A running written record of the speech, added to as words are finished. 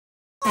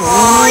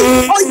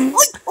I really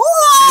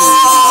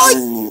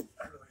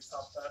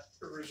thought that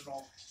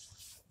original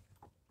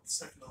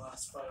second to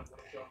last five would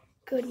have gone.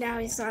 Good, now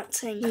he's not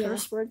saying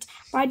curse words.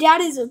 My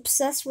dad is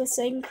obsessed with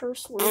saying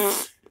curse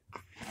words.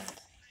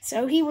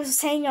 So he was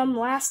saying them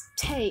last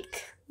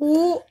take.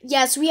 Oh,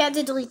 yes, we had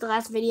to delete the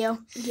last video.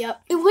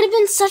 Yep. It would have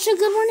been such a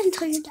good one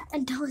until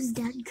his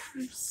daddy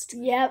cursed.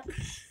 Yep.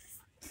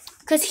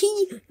 Because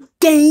he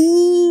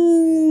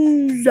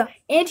games.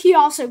 And he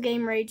also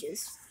game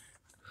rages.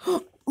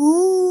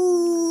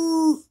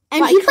 Ooh.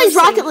 And By he plays cursing.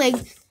 Rocket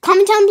League.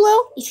 Comment down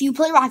below if you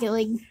play Rocket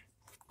League.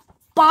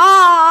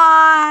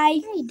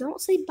 Bye! Hey, don't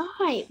say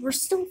bye. We're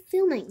still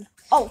filming.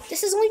 Oh,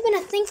 this has only been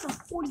a thing for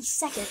 40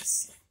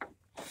 seconds.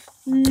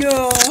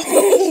 No.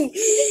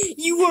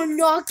 You are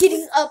not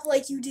getting up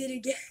like you did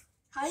again.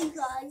 Hi, you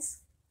guys.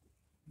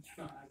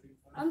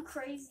 I'm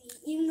crazy,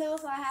 even though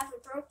if I have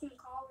a broken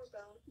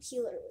collarbone. He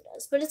literally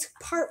does. But it's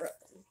part broken.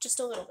 Just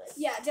a little bit.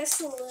 Yeah,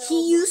 just a little.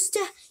 He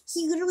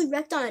literally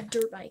wrecked on a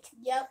dirt bike.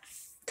 Yep.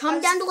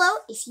 Comment down below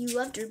if you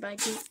love dirt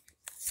biking.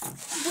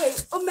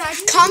 Wait,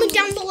 imagine. Comment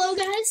down below,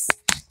 guys.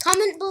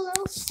 Comment below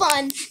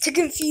fun to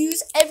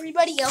confuse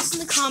everybody else in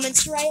the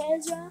comments, right,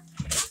 Ezra?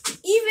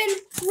 Even,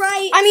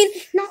 right. I mean,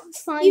 not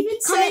fun. Even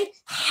comment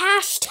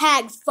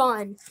hashtag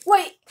fun.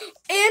 Wait,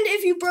 and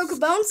if you broke a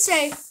bone,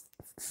 say,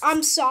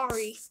 I'm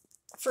sorry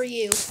for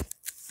you.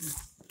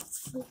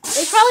 They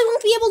probably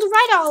won't be able to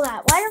write all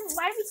that. Why do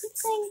we keep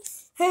saying,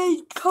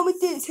 hey,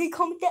 comment this, hey,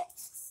 comment that?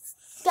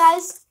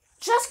 Guys,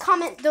 just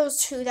comment those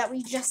two that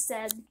we just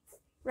said.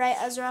 Right,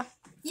 Ezra?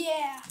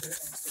 Yeah.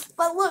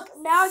 But look,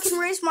 now I can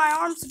raise my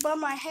arms above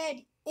my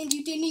head, and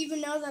you didn't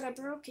even know that I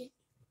broke it.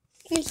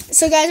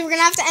 So, guys, we're going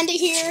to have to end it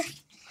here.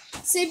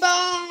 Say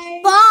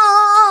bye.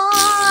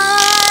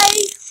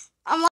 Bye!